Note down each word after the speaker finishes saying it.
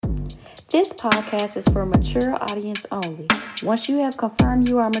This podcast is for a mature audience only. Once you have confirmed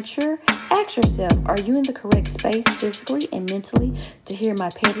you are mature, ask yourself, are you in the correct space physically and mentally to hear my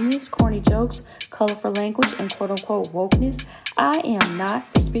pettiness, corny jokes, colorful language, and quote-unquote wokeness? I am not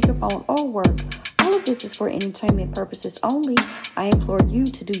a speakerphone or work. All of this is for entertainment purposes only. I implore you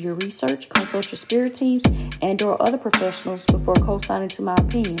to do your research, consult your spirit teams, and or other professionals before co-signing to my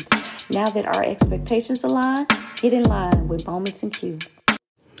opinions. Now that our expectations align, get in line with Moments in Q.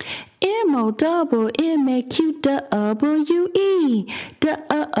 MOMMAQWE.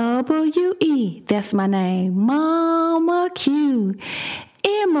 That's my name, Mama Q.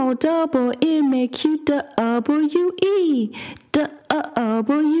 MOMMAQWE.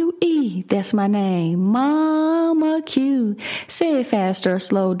 That's my name, Mama Q. Say it fast or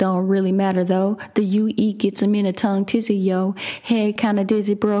slow, don't really matter though. The UE gets him in a tongue tizzy, yo. Head kinda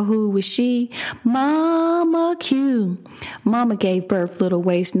dizzy, bro, who was she? Mama Q. Mama gave birth, little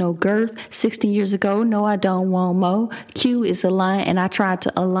waist, no girth. 16 years ago, no, I don't want mo. Q is a line, and I tried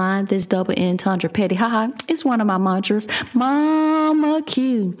to align this double entendre petty. Haha, it's one of my mantras. Mama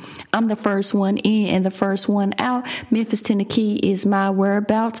Q. I'm the first one in and the first one out. Memphis, Tennessee is my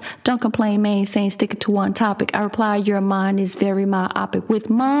whereabouts. Don't complain, man, saying sticking to one topic. I reply, your mind is very myopic with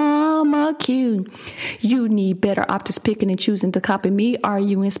Mama Q. You need better optics picking and choosing to copy me. Are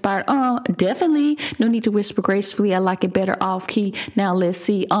you inspired? Definitely. No need to whisper gracefully. I like it better off key. Now let's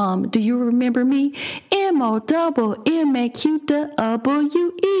see. Do you remember me? MOMMAQWE.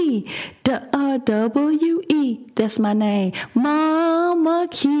 W-E. That's my name. Mama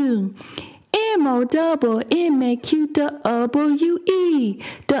Q. MOMMAQWE.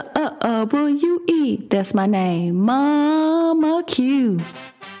 W-E. That's my name, Mama Q.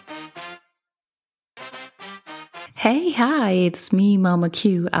 Hey, hi, it's me, Mama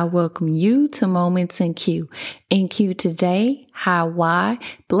Q. I welcome you to Moments in Q. In Q today, how, why,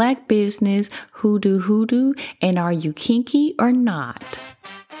 black business, hoodoo, and are you kinky or not?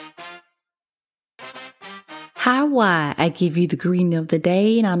 Hi, why? I give you the greeting of the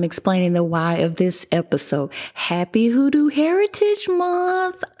day, and I'm explaining the why of this episode. Happy Hoodoo Heritage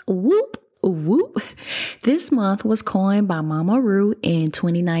Month! Whoop! Whoop. This month was coined by Mama Ru in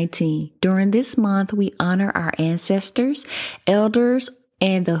 2019. During this month, we honor our ancestors, elders,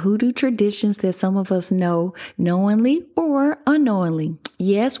 and the hoodoo traditions that some of us know knowingly or unknowingly.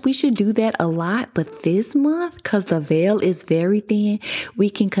 Yes, we should do that a lot, but this month, because the veil is very thin,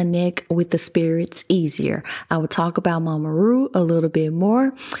 we can connect with the spirits easier. I will talk about Mama Ru a little bit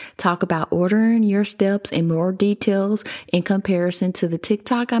more, talk about ordering your steps in more details in comparison to the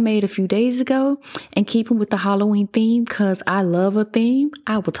TikTok I made a few days ago, and keeping with the Halloween theme, because I love a theme,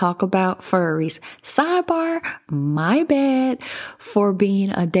 I will talk about furries. Sidebar, my bad for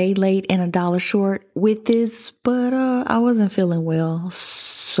being a day late and a dollar short with this, but I wasn't feeling well.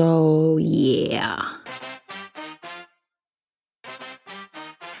 So yeah.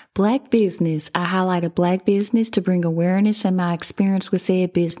 Black business. I highlighted black business to bring awareness and my experience with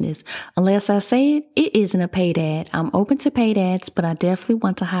said business. Unless I say it, it isn't a paid ad. I'm open to paid ads, but I definitely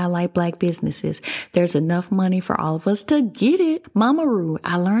want to highlight black businesses. There's enough money for all of us to get it. Mama Ru.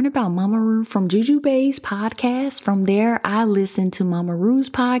 I learned about Mama Ru from Juju Bay's podcast. From there, I listened to Mama Ru's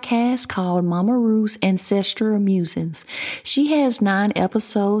podcast called Mama Ru's Ancestral Musings. She has 9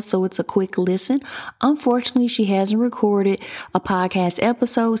 episodes, so it's a quick listen. Unfortunately, she hasn't recorded a podcast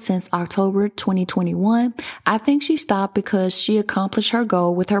episode since October 2021. I think she stopped because she accomplished her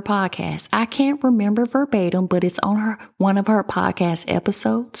goal with her podcast. I can't remember verbatim, but it's on one of her podcast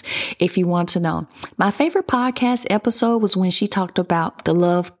episodes, if you want to know. My favorite podcast episode was when she talked about the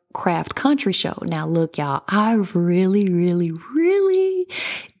Lovecraft Country show. Now look, y'all, I really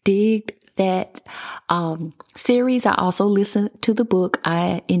digged that series. I also listened to the book.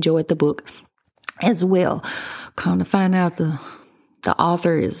 I enjoyed the book as well. Come to find out the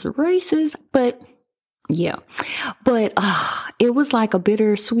author is racist, but yeah. But it was like a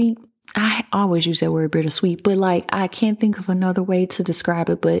bittersweet. I always use that word bittersweet, but like I can't think of another way to describe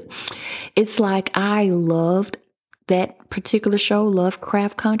it, but it's like I loved that particular show,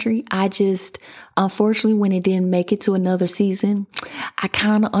 Lovecraft Country. I just, unfortunately, when it didn't make it to another season, I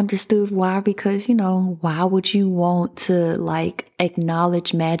kind of understood why, because, why would you want to like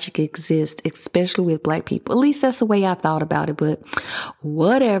acknowledge magic exists, especially with black people? At least that's the way I thought about it, but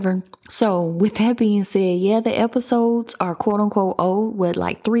whatever. So with that being said, yeah, the episodes are quote unquote old,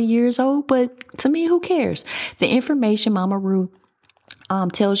 like 3 years old, but to me, who cares? The information Mama Ru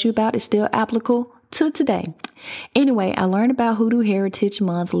tells you about is still applicable to today. Anyway, I learned about Hoodoo Heritage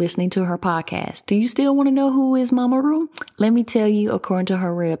Month listening to her podcast. Do you still want to know who is Mama Ru? Let me tell you according to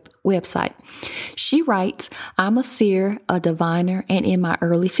her website. She writes, I'm a seer, a diviner, and in my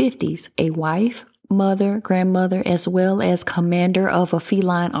early 50s, a wife, mother, grandmother, as well as commander of a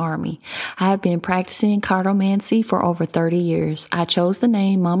feline army. I have been practicing cartomancy for over 30 years. I chose the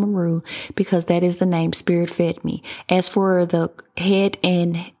name Mama Ru because that is the name Spirit fed me. As for the head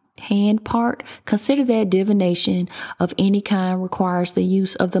and hand part, consider that divination of any kind requires the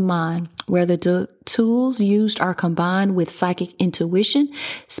use of the mind, where the tools used are combined with psychic intuition,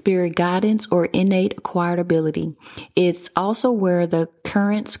 spirit guidance, or innate acquired ability. It's also where the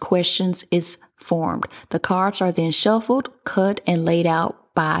current questions is formed. The cards are then shuffled, cut, and laid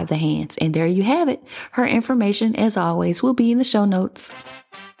out by the hands. And there you have it. Her information, as always, will be in the show notes.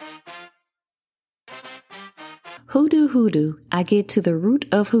 Hoodoo. I get to the root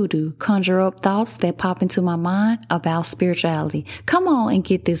of hoodoo, conjure up thoughts that pop into my mind about spirituality. Come on and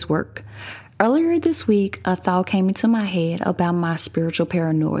get this work. Earlier this week, a thought came into my head about my spiritual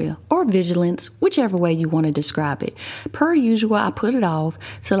paranoia or vigilance, whichever way you want to describe it. Per usual, I put it off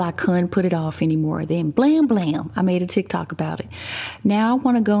till I couldn't put it off anymore. Then blam, I made a TikTok about it. Now I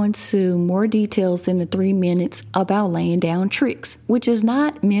want to go into more details than the 3 minutes about laying down tricks, which is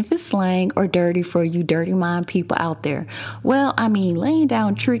not Memphis slang or dirty for you dirty mind people out there. Well, I mean, laying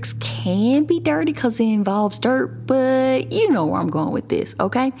down tricks can be dirty because it involves dirt, but you know where I'm going with this,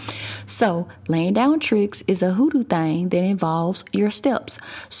 okay? So, laying down tricks is a hoodoo thing that involves your steps.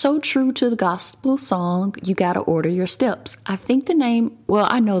 So true to the gospel song, you got to order your steps. I think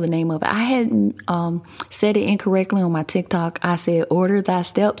I know the name of it. I hadn't said it incorrectly on my TikTok. I said order thy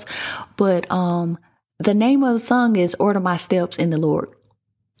steps, but the name of the song is Order My Steps in the Lord.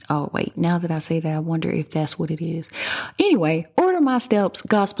 Oh, wait, now that I say that, I wonder if that's what it is. Anyway, Order My Steps,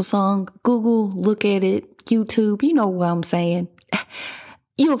 gospel song, Google, look at it, YouTube, you know what I'm saying.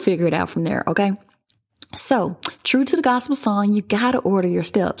 You'll figure it out from there, okay? So, true to the gospel song, you gotta order your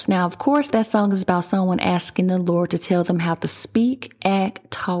steps. Now, of course, that song is about someone asking the Lord to tell them how to speak,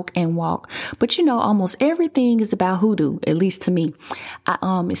 act, talk, and walk. But you know, almost everything is about hoodoo, at least to me,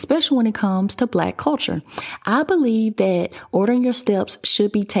 especially when it comes to Black culture. I believe that ordering your steps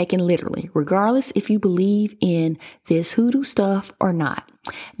should be taken literally, regardless if you believe in this hoodoo stuff or not.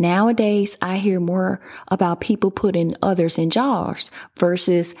 Nowadays, I hear more about people putting others in jars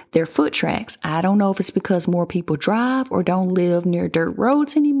versus their foot tracks. I don't know if it's because more people drive or don't live near dirt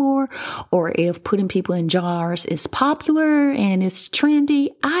roads anymore, or if putting people in jars is popular and it's trendy.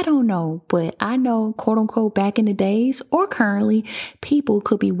 I don't know, but I know, quote unquote, back in the days or currently, people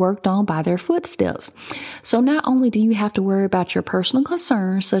could be worked on by their footsteps. So not only do you have to worry about your personal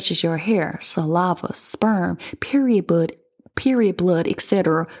concerns, such as your hair, saliva, sperm, period blood,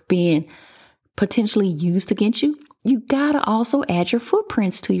 etc., being potentially used against you, you gotta also add your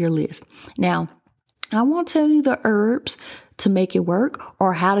footprints to your list. Now, I won't tell you the herbs to make it work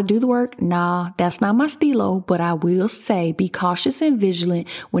or how to do the work. Nah, that's not my stilo, but I will say be cautious and vigilant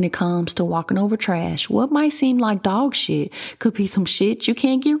when it comes to walking over trash. What might seem like dog shit could be some shit you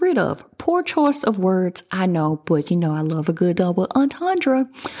can't get rid of. Poor choice of words, I know, but you know I love a good double entendre.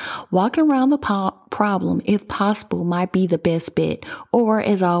 Walking around the problem, if possible, might be the best bet, or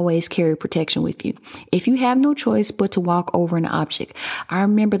as always, carry protection with you. If you have no choice but to walk over an object. I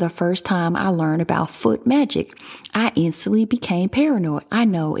remember the first time I learned about foot magic. I instantly became paranoid. I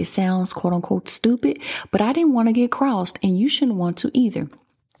know it sounds quote unquote stupid, but I didn't want to get crossed, and you shouldn't want to either.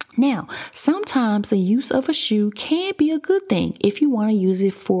 Now, sometimes the use of a shoe can be a good thing if you want to use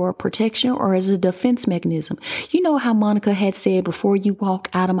it for protection or as a defense mechanism. You know how Monica had said before you walk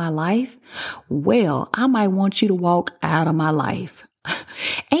out of my life? Well, I might want you to walk out of my life.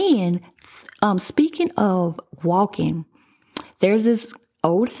 And speaking of walking, there's this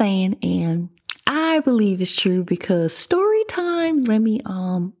old saying, and I believe it's true because story time. Let me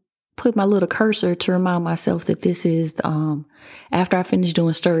put my little cursor to remind myself that this is after I finish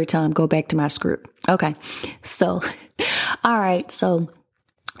doing story time, go back to my script. Okay. So, all right. So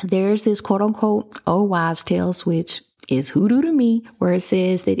there's this quote unquote old wives' tales, which is hoodoo to me, where it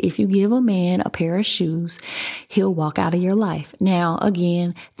says that if you give a man a pair of shoes, he'll walk out of your life. Now,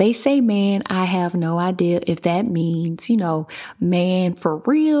 again, they say man, I have no idea if that means, man for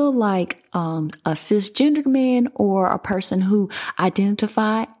real, like a cisgendered man or a person who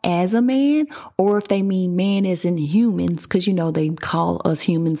identify as a man, or if they mean man as in humans, because they call us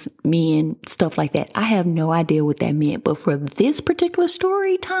humans men, stuff like that. I have no idea what that meant, but for this particular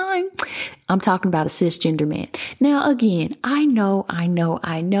story time, I'm talking about a cisgender man. Now, again, I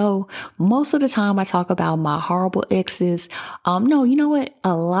know most of the time I talk about my horrible exes. No, you know what?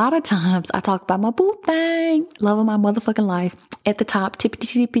 A lot of times I talk about my boo thing, loving my motherfucking life at the top,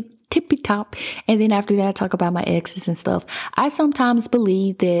 tippy top. And then after that, I talk about my exes and stuff. I sometimes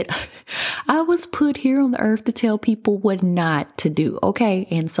believe that I was put here on the earth to tell people what not to do. Okay.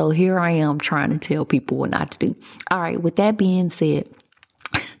 And so here I am trying to tell people what not to do. All right. With that being said,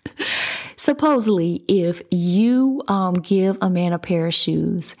 supposedly, if you give a man a pair of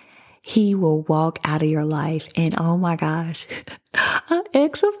shoes, he will walk out of your life. And oh my gosh, an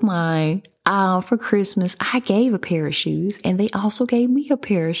ex of mine, for Christmas, I gave a pair of shoes and they also gave me a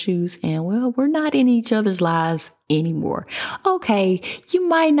pair of shoes. And well, we're not in each other's lives anymore. Okay, you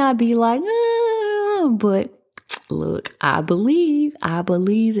might not be like, but look, I believe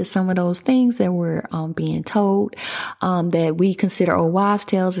that some of those things that we're being told, that we consider old wives'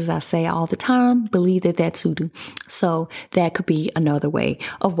 tales, as I say all the time, believe that that's hoodoo. So that could be another way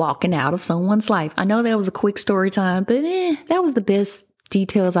of walking out of someone's life. I know that was a quick story time, but that was the best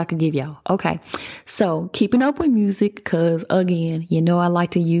details I could give y'all. Okay. So keeping up with music, because again, I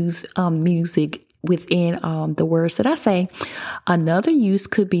like to use music within the words that I say. Another use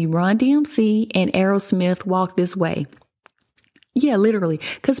could be Run DMC and Aerosmith, Walk This Way. Yeah, literally,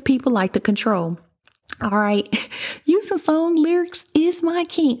 because people like to control. All right. Using song lyrics is my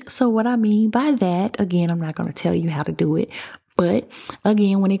kink. So what I mean by that, again, I'm not going to tell you how to do it. But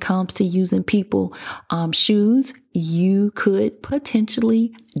again, when it comes to using people, shoes, you could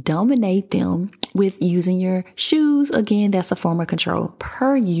potentially dominate them with using your shoes. Again, that's a form of control.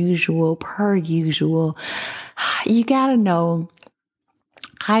 Per usual. You got to know,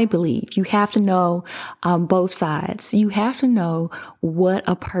 I believe you have to know both sides. You have to know what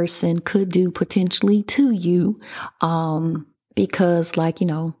a person could do potentially to you. Because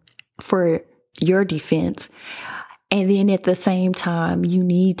for your defense, and then at the same time, you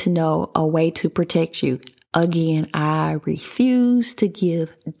need to know a way to protect you. Again, I refuse to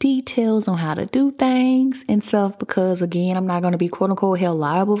give details on how to do things and stuff because, again, I'm not going to be quote unquote held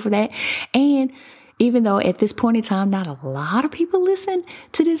liable for that. And even though at this point in time, not a lot of people listen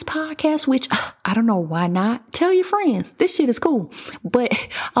to this podcast, which I don't know why not. Tell your friends. This shit is cool. But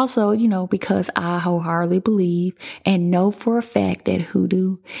also, because I wholeheartedly believe and know for a fact that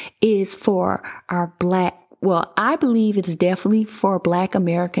hoodoo is for our I believe it's definitely for Black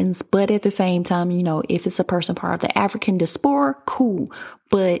Americans, but at the same time, if it's a person part of the African diaspora, cool.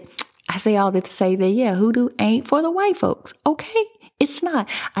 But I say all that to say that, hoodoo ain't for the white folks. Okay. It's not.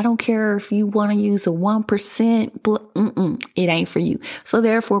 I don't care if you want to use a 1%, it ain't for you. So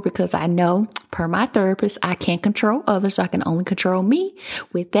therefore, because I know per my therapist, I can't control others. I can only control me.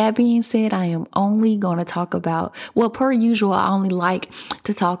 With that being said, I am only going to talk about, per usual, I only like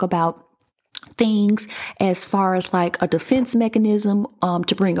to talk about things as far as like a defense mechanism,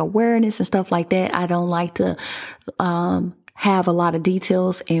 to bring awareness and stuff like that. I don't like to, have a lot of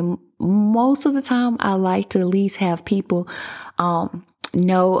details, and most of the time I like to at least have people,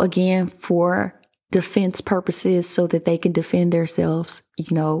 know, again, for defense purposes so that they can defend themselves,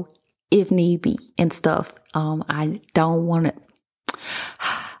 if need be and stuff. I don't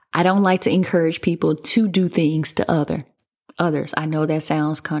like to encourage people to do things to others. I know that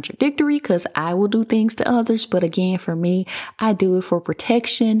sounds contradictory because I will do things to others. But again, for me, I do it for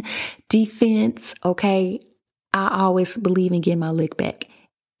protection, defense. Okay. I always believe in getting my lick back.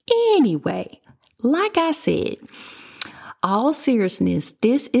 Anyway, like I said, all seriousness,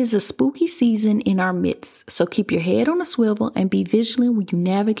 this is a spooky season in our midst. So keep your head on a swivel and be vigilant when you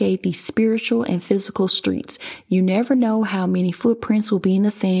navigate these spiritual and physical streets. You never know how many footprints will be in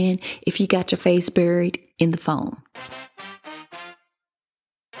the sand if you got your face buried in the foam.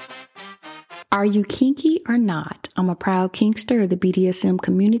 Are you kinky or not? I'm a proud kinkster of the BDSM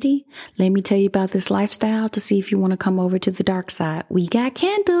community. Let me tell you about this lifestyle to see if you want to come over to the dark side. We got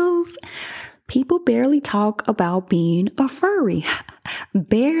candles. People barely talk about being a furry.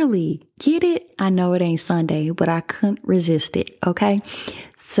 Barely. Get it? I know it ain't Sunday, but I couldn't resist it. Okay.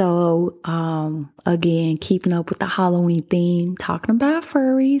 So, again, keeping up with the Halloween theme, talking about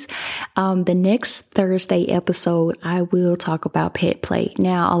furries. The next Thursday episode, I will talk about pet play.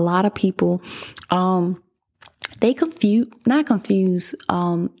 Now, a lot of people,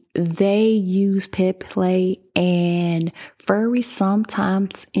 they use pet play and furry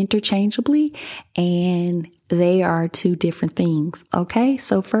sometimes interchangeably. And they are two different things. Okay.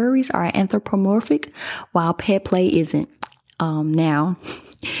 So furries are anthropomorphic while pet play isn't. Now,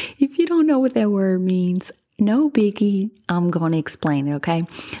 if you don't know what that word means, no biggie, I'm going to explain it, okay?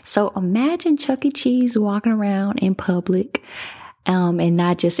 So imagine Chuck E. Cheese walking around in public, and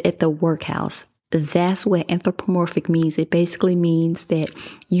not just at the workhouse. That's what anthropomorphic means. It basically means that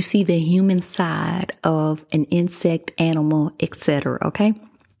you see the human side of an insect, animal, etc., okay?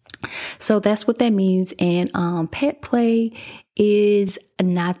 So that's what that means. And pet play is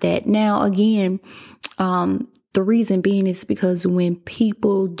not that. Now, again, the reason being is because when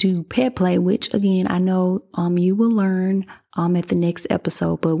people do pet play, which again, I know you will learn at the next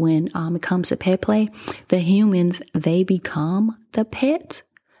episode, but when it comes to pet play, the humans, they become the pet.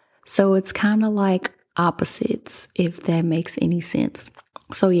 So it's kind of like opposites, if that makes any sense.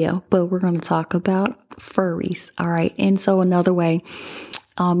 So yeah, but we're going to talk about furries. All right. And so another way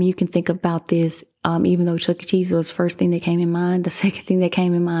you can think about this, even though Chuck E. Cheese was the first thing that came in mind, the second thing that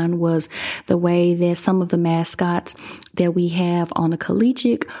came in mind was the way that some of the mascots that we have on a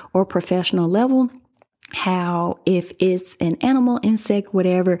collegiate or professional level, how if it's an animal, insect,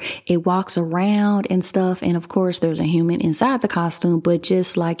 whatever, it walks around and stuff. And of course, there's a human inside the costume, but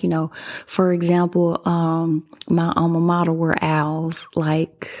just like, for example, my alma mater were owls.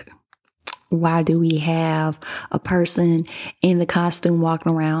 Like, why do we have a person in the costume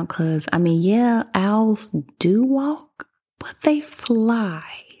walking around? Because, yeah, owls do walk, but they fly.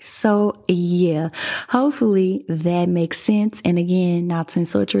 So, yeah, hopefully that makes sense. And again, not to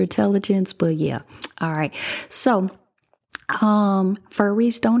insult your intelligence, but yeah. All right. So,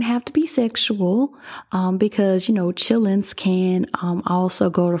 furries don't have to be sexual, because, chillins can, also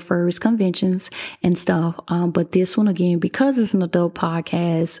go to furries conventions and stuff. But this one, again, because it's an adult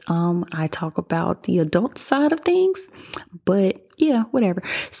podcast, I talk about the adult side of things, but yeah, whatever.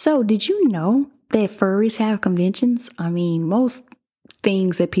 So did you know that furries have conventions? Most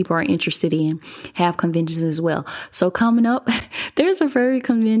things that people are interested in have conventions as well. So coming up, there's a furry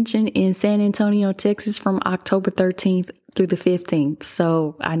convention in San Antonio, Texas from October 13th through the 15th.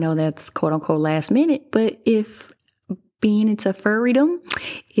 So I know that's quote unquote last minute, but if being into furrydom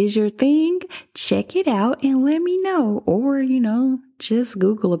is your thing, check it out and let me know. Or, just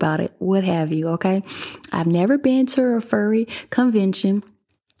Google about it, what have you. Okay. I've never been to a furry convention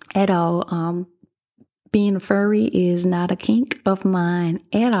at all. Being a furry is not a kink of mine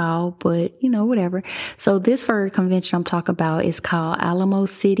at all, but whatever. So this furry convention I'm talking about is called Alamo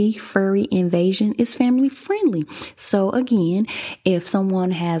City Furry Invasion. It's family friendly. So again, if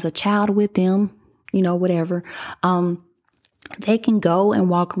someone has a child with them, whatever, they can go and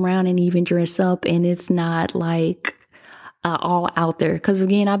walk around and even dress up, and it's not like all out there. Because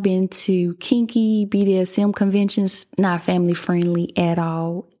again, I've been to kinky BDSM conventions, not family friendly at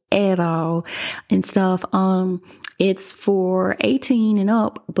all and stuff. It's for 18 and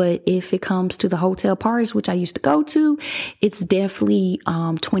up, but if it comes to the hotel parties, which I used to go to, it's definitely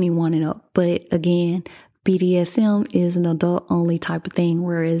 21 and up. But again, BDSM is an adult only type of thing,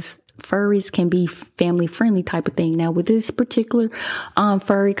 whereas furries can be family friendly type of thing. Now with this particular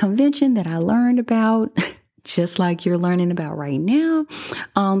furry convention that I learned about, just like you're learning about right now,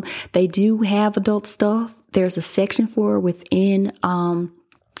 they do have adult stuff. There's a section for it within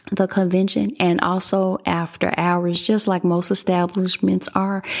the convention, and also after hours, just like most establishments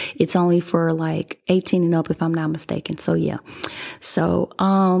are. It's only for like 18 and up, if I'm not mistaken. So yeah. So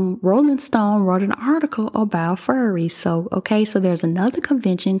Rolling Stone wrote an article about furries. So so there's another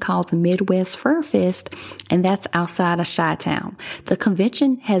convention called the Midwest Fur Fest, and that's outside of Chi-Town. The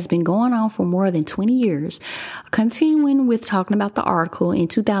convention has been going on for more than 20 years. Continuing with talking about the article, in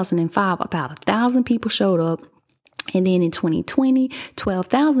 2005, about 1,000 people showed up. And then in 2020,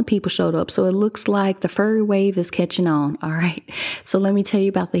 12,000 people showed up. So it looks like the furry wave is catching on. All right. So let me tell you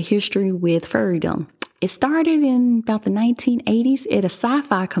about the history with furrydom. It started in about the 1980s at a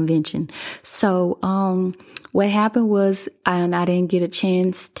sci-fi convention. So, what happened was, and I didn't get a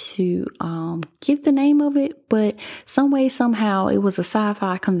chance to, get the name of it, but some way, somehow it was a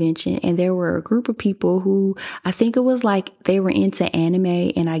sci-fi convention, and there were a group of people who, I think it was like they were into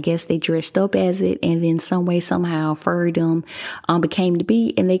anime, and I guess they dressed up as it. And then some way, somehow furrydom, became to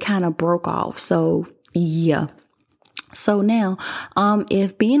be, and they kind of broke off. So yeah. So now,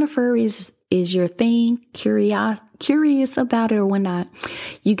 if being a furry is your thing, curious about it or whatnot,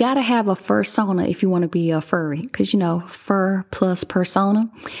 you got to have a fursona if you want to be a furry, because fur plus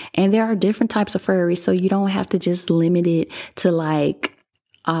persona, and there are different types of furries, so you don't have to just limit it to like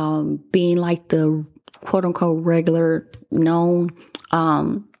being like the quote unquote regular known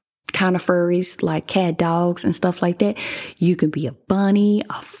kind of furries like cat, dogs, and stuff like that. You can be a bunny,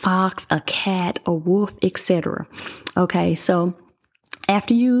 a fox, a cat, a wolf, etc. Okay, so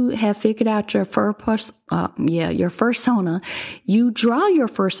after you have figured out your your fursona, you draw your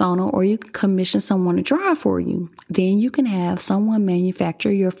fursona, or you can commission someone to draw it for you. Then you can have someone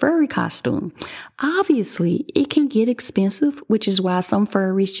manufacture your furry costume. Obviously, it can get expensive, which is why some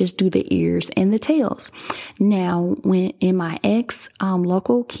furries just do the ears and the tails. Now, when in my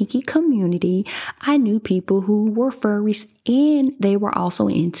local kinky community, I knew people who were furries and they were also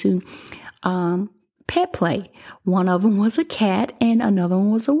into pet play. One of them was a cat and another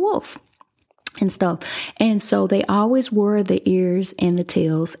one was a wolf and stuff. And so they always wore the ears and the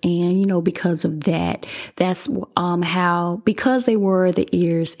tails. And, because of that, that's because they wore the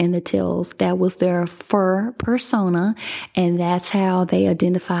ears and the tails, that was their fur persona. And that's how they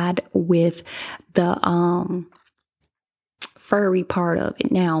identified with the furry part of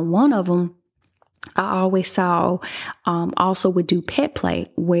it. Now, one of them I always saw also would do pet play,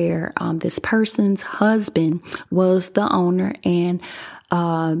 where this person's husband was the owner, and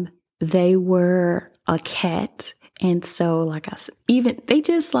they were a cat. And so, like I said, even they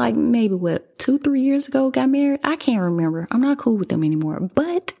just like maybe 2-3 years ago got married. I can't remember. I'm not cool with them anymore.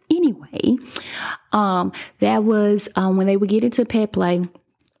 But anyway, that was when they would get into pet play.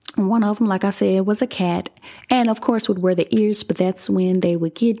 One of them, like I said, was a cat, and of course would wear the ears, but that's when they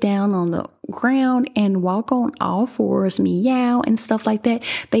would get down on the ground and walk on all fours, meow and stuff like that.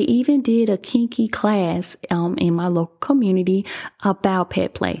 They even did a kinky class in my local community about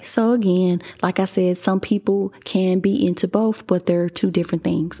pet play. So again, like I said, some people can be into both, but they're two different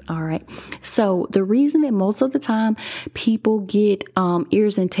things. All right. So the reason that most of the time people get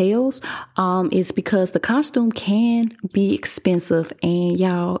ears and tails is because the costume can be expensive, and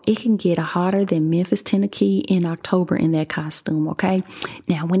y'all, it can get hotter than Memphis, Tennessee in October in that costume. Okay.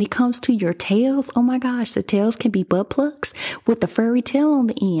 Now, when it comes to your tails, oh my gosh, the tails can be butt plugs with the furry tail on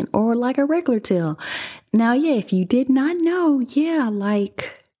the end, or like a regular tail. Now, yeah, if you did not know,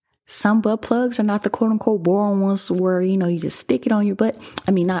 like some butt plugs are not the quote unquote boring ones where, you just stick it on your butt.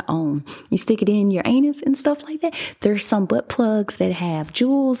 I mean, you stick it in your anus and stuff like that. There's some butt plugs that have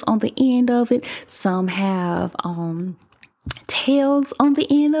jewels on the end of it. Some have, tails on the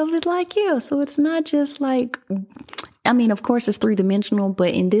end of it, so it's not just like, of course it's 3-dimensional,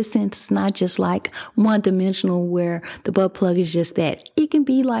 but in this sense, it's not just like 1-dimensional where the butt plug is just that. It can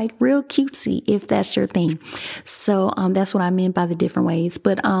be like real cutesy if that's your thing. So that's what I meant by the different ways.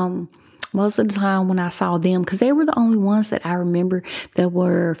 But most of the time when I saw them, because they were the only ones that I remember that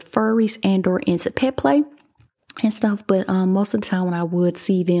were furries and or into pet play and stuff. But most of the time when I would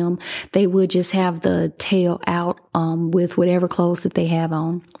see them, they would just have the tail out with whatever clothes that they have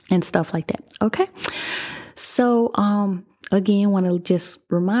on and stuff like that. Okay. So again, want to just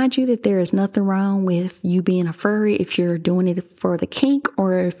remind you that there is nothing wrong with you being a furry if you're doing it for the kink,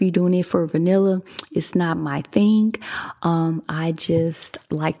 or if you're doing it for vanilla. It's not my thing. I just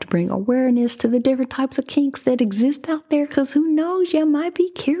like to bring awareness to the different types of kinks that exist out there, because who knows, you might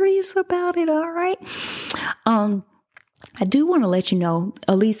be curious about it. All right. I do want to let you know,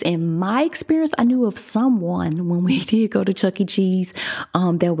 at least in my experience, I knew of someone when we did go to Chuck E. Cheese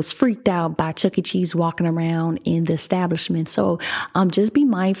that was freaked out by Chuck E. Cheese walking around in the establishment. So just be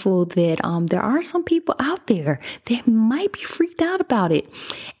mindful that there are some people out there that might be freaked out about it.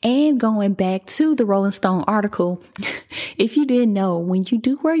 And going back to the Rolling Stone article, if you didn't know, when you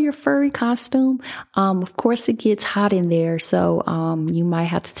do wear your furry costume, of course it gets hot in there. So you might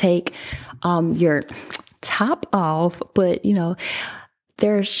have to take your top off, but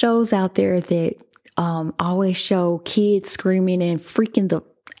there are shows out there that always show kids screaming and freaking the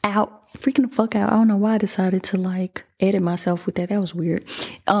fuck out. I don't know why I decided to edit myself with that. That was weird.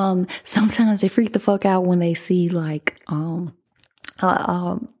 Sometimes they freak the fuck out when they see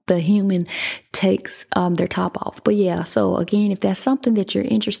the human takes their top off. But yeah, so again, if that's something that you're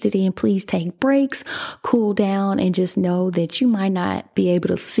interested in, please take breaks, cool down, and just know that you might not be able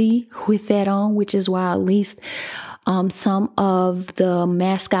to see with that on, which is why at least some of the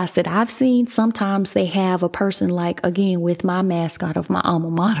mascots that I've seen, sometimes they have a person again, with my mascot of my alma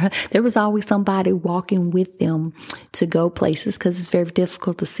mater, there was always somebody walking with them to go places, because it's very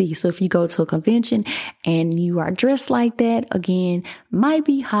difficult to see. So if you go to a convention and you are dressed like that, again, might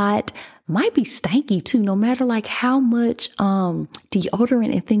be hot, might be stanky too, no matter how much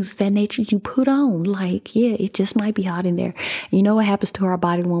deodorant and things of that nature you put on. It just might be hot in there. You know what happens to our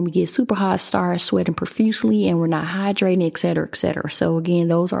body when we get super hot, start sweating profusely, and we're not hydrating, et cetera, et cetera. So again,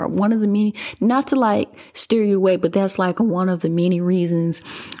 those are one of the many, not to steer you away, but that's one of the many reasons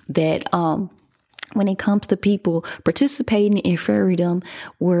that when it comes to people participating in furrydom,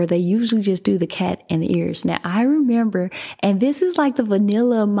 where they usually just do the cat and the ears. Now, I remember, and this is like the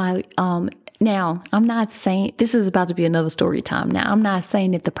vanilla of my, now, I'm not saying, this is about to be another story time. Now, I'm not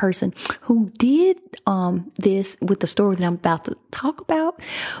saying that the person who did this with the story that I'm about to talk about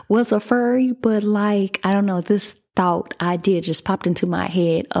was a furry, but like, I don't know, this thought idea just popped into my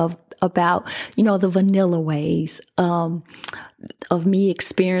head about, the vanilla ways of me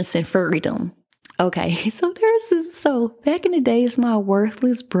experiencing furrydom. Okay, so back in the days, my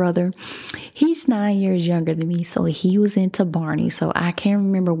worthless brother, he's 9 years younger than me, so he was into Barney. So I can't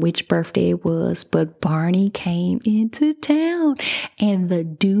remember which birthday it was, but Barney came into town, and the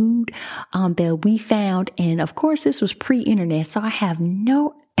dude that we found, and of course this was pre-internet, so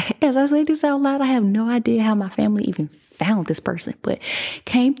as I say this out loud, I have no idea how my family even found this person, but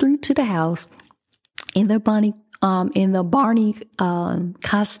came through to the house in the Barney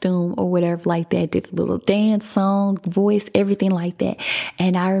costume or whatever like that, did a little dance song, voice, everything like that.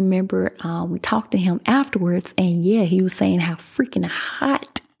 And I remember we talked to him afterwards, and yeah, he was saying how freaking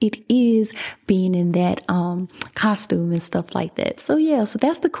hot it is being in that costume and stuff like that. So yeah, so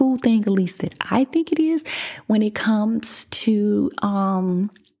that's the cool thing, at least that I think it is, when it comes to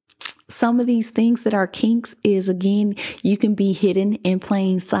some of these things that are kinks, is, again, you can be hidden in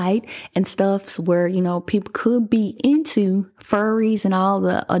plain sight and stuff where, people could be into furries and all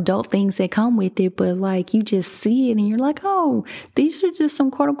the adult things that come with it. But like, you just see it and you're like, oh, these are just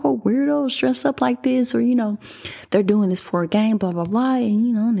some quote unquote weirdos dressed up like this, or, they're doing this for a game, blah, blah, blah.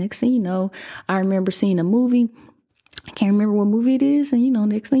 And, next thing you know, I remember seeing a movie. I can't remember what movie it is. And,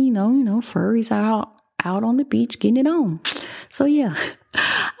 next thing you know, furries are out on the beach getting it on. So yeah.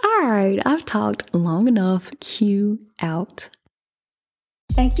 All right, I've talked long enough. Cue out.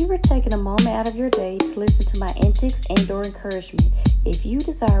 Thank you for taking a moment out of your day to listen to my antics and/or encouragement. If you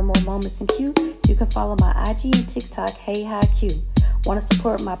desire more moments in Q, you can follow my IG and TikTok, Hey Hi Q. Want to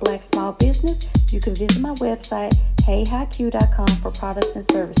support my Black small business? You can visit my website, heyhiq.com, for products and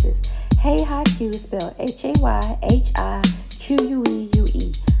services. Hey Hi Q is spelled HayHiQuue.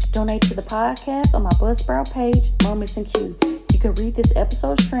 Donate to the podcast on my Buzzsprout page, Moments in Q. You can read this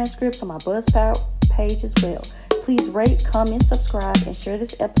episode's transcripts on my Buzzsprout page as well. Please rate, comment, subscribe, and share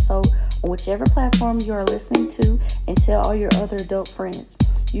this episode on whichever platform you are listening to, and tell all your other adult friends.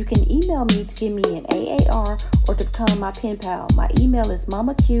 You can email me to give me an AAR or to become my pen pal. My email is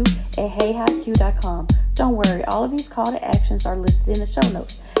mamaq@heyhiq.com. Don't worry, all of these call to actions are listed in the show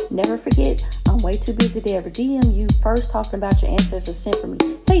notes. Never forget, I'm way too busy to ever DM you first talking about your ancestors sent for me.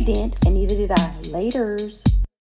 They didn't, and neither did I. Laters.